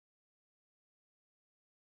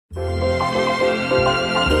Welcome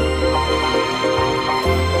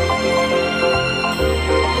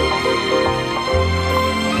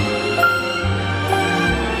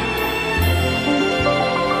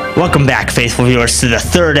back, faithful viewers, to the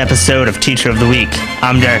third episode of Teacher of the Week.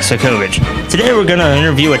 I'm Cvetkovic. Today we're going to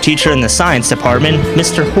interview a teacher in the science department,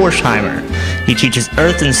 Mr. Horchheimer. He teaches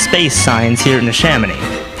Earth and Space Science here in the Chamonix.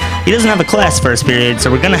 He doesn't have a class first period,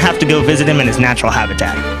 so we're going to have to go visit him in his natural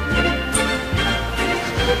habitat.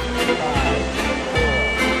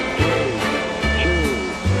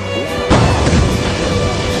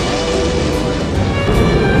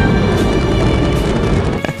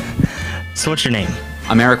 So what's your name?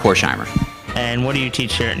 I'm Horchheimer. And what do you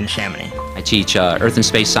teach here in Chamonix? I teach Earth and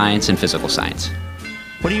Space Science and Physical Science.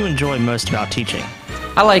 What do you enjoy most about teaching?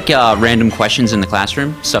 I like random questions in the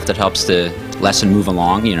classroom, stuff that helps the lesson move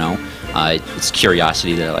along, you know. It's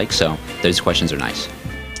curiosity that I like, so those questions are nice.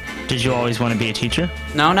 Did you always want to be a teacher?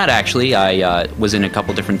 No, not actually. I was in a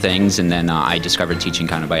couple different things, and then I discovered teaching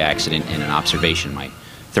kind of by accident in an observation my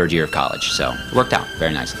third year of college, so it worked out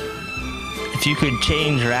very nicely. If you could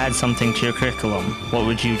change or add something to your curriculum, what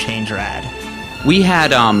would you change or add? We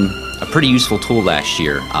had a pretty useful tool last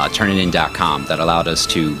year, turnitin.com, that allowed us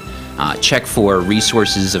to check for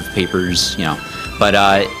resources of papers, you know.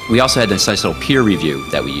 But we also had this nice little peer review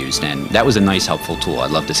that we used, and that was a nice, helpful tool.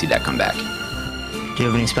 I'd love to see that come back. Do you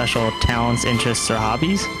have any special talents, interests, or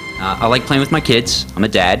hobbies? I like playing with my kids. I'm a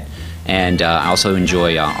dad, and I also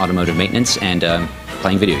enjoy automotive maintenance and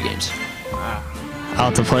playing video games. I'll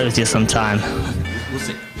have to play with you sometime. We'll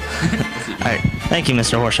see. All right. Thank you,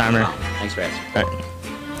 Mr. Horchheimer. Thanks for asking. All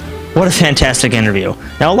right. What a fantastic interview.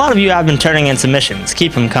 Now, a lot of you have been turning in submissions.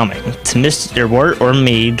 Keep them coming to Mr. Wirt or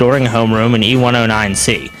me during homeroom in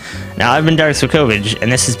E109C. Now, I've been Cvetkovic, and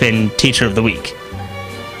this has been Teacher of the Week.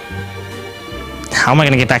 How am I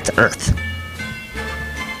going to get back to Earth?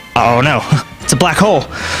 Oh, no. It's a black hole.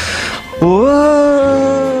 Whoa.